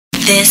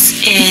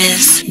This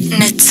is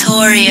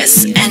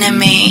Notorious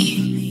Enemy.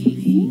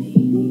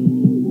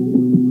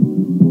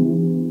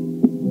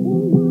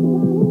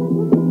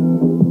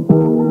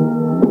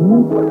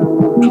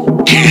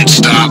 Can't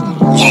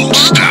stop, won't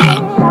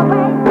stop.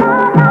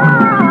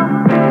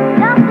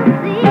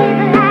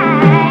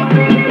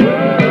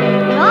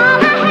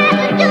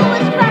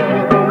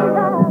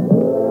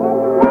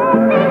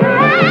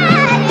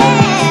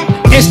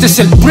 Este es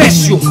el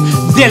precio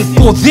del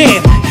poder.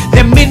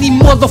 That many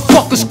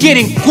motherfuckers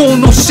quieren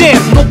conocer.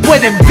 No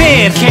pueden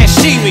ver, can't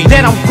see me,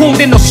 that I'm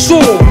holding a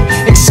sword,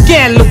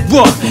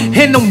 Excalibur,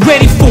 and I'm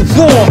ready for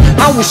war.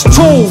 I was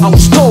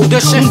told,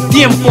 desde un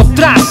tiempo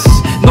atrás,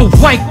 no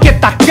hay que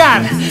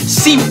atacar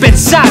sin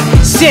pensar,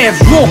 ser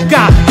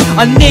roca.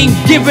 A name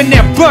given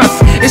at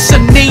birth, it's a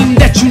name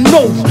that you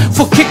know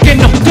for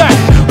kicking up dirt.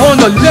 On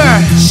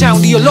alert,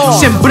 sound the alarm,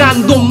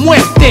 sembrando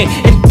muerte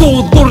en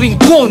todo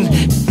rincón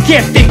que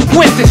te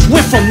encuentres.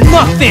 Went from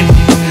nothing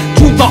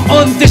to the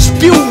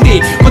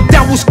undisputed, but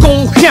that was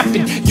gon'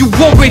 happen, you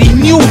already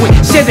knew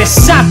it. Se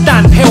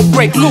desatan, hell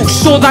break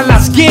loose. Todas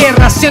las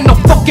guerras in the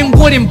fucking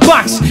wooden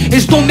box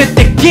es donde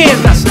te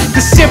quedas.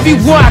 Cause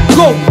everywhere I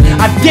go,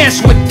 I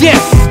dance with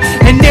death,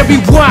 and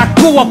everywhere I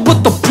go, I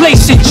put the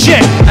place in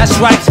check. That's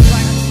right.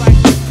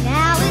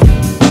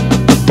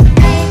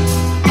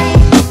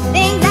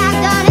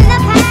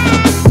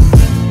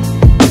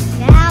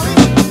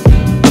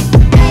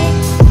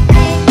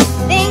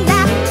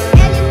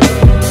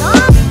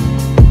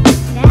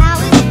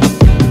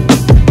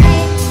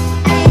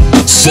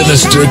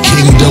 Sinister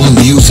Kingdom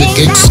Music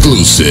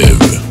Exclusive.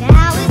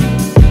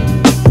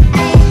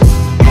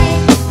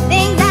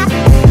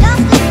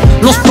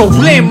 Los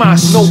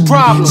problemas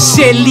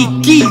se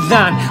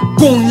liquidan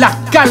con la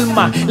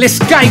calma. Les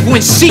caigo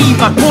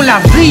encima con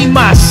las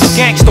rimas.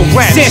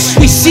 Se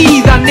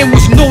suicidan. It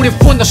was noted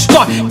from the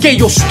start que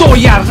yo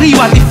estoy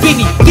arriba.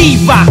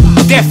 Definitiva,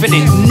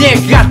 definite,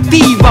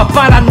 negativa,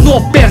 para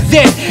no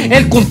perder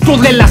el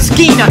control de la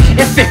esquina.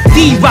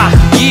 Efectiva,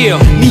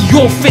 mi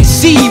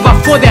ofensiva.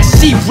 For the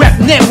C-Rap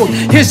Network,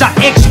 here's a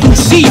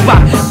exclusiva.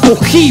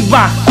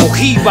 Cojiva,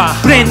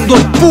 prendo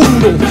el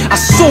puro,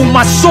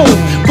 asoma soul,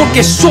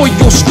 porque soy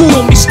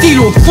oscuro, mi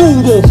estilo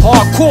duro,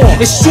 hardcore,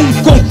 es un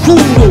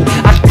conjuro.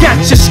 I got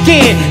you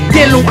scared,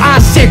 te lo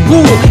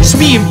aseguro. Es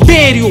mi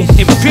imperio,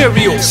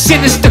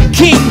 Sinister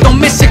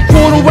Kingdom. Ese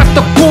quarter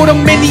after quarter,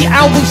 many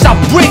albums I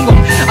bring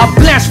them. I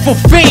blast for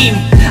fame,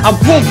 I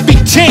won't be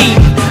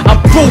tamed. I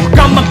broke,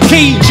 I'm a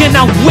cage and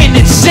I went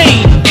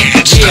insane.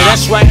 Can't stop, yeah,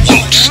 that's right.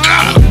 Won't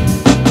stop.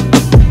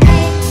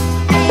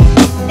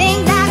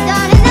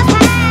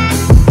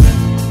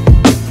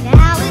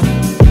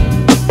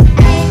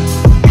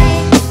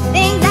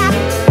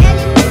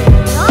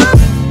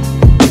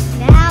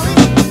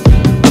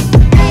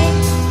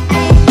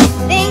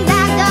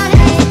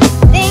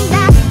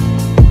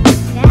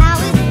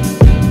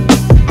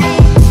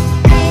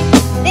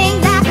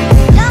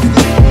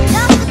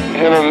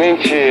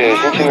 Realmente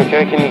a gente não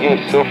quer que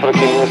ninguém sofra que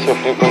nem eu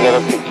sofri quando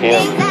era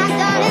pequeno.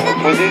 Eu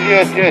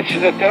poderia ter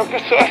tido até uma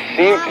pessoa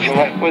simples,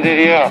 mas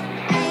poderia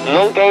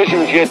não estar hoje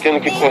em dia tendo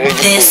que correr de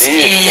polícia,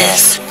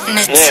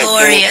 né? Tendo que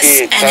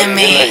estar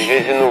vivendo às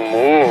vezes no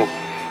morro.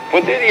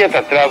 Poderia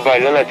estar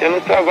trabalhando até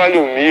num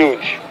trabalho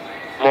humilde,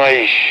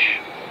 mas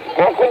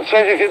com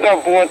condições de vida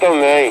boa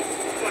também.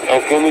 É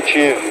o que eu não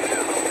tive.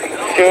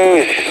 Se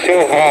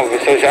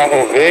eu já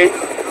roubei,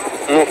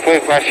 não foi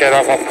para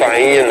cheirar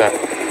cocaína.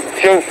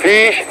 Se eu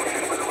fiz,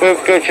 foi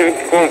porque eu tive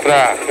que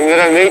comprar.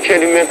 Primeiramente,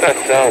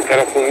 alimentação, que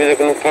era comida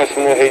que eu não posso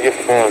morrer de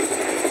fome.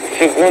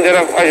 Segundo,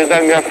 era para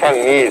ajudar minha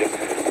família.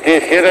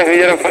 Terceiro, às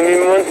vezes, era para me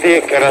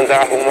manter, que era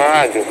andar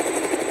arrumado.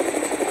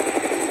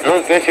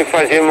 Não pense em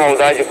fazer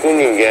maldade com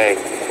ninguém.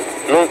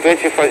 Não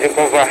pense em fazer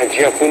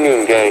covardia com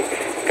ninguém.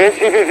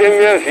 Pense em viver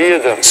minha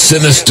vida.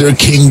 Sinister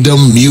Kingdom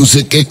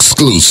Music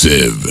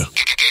Exclusive.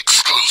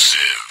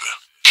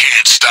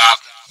 Can't stop,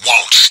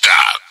 won't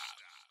stop.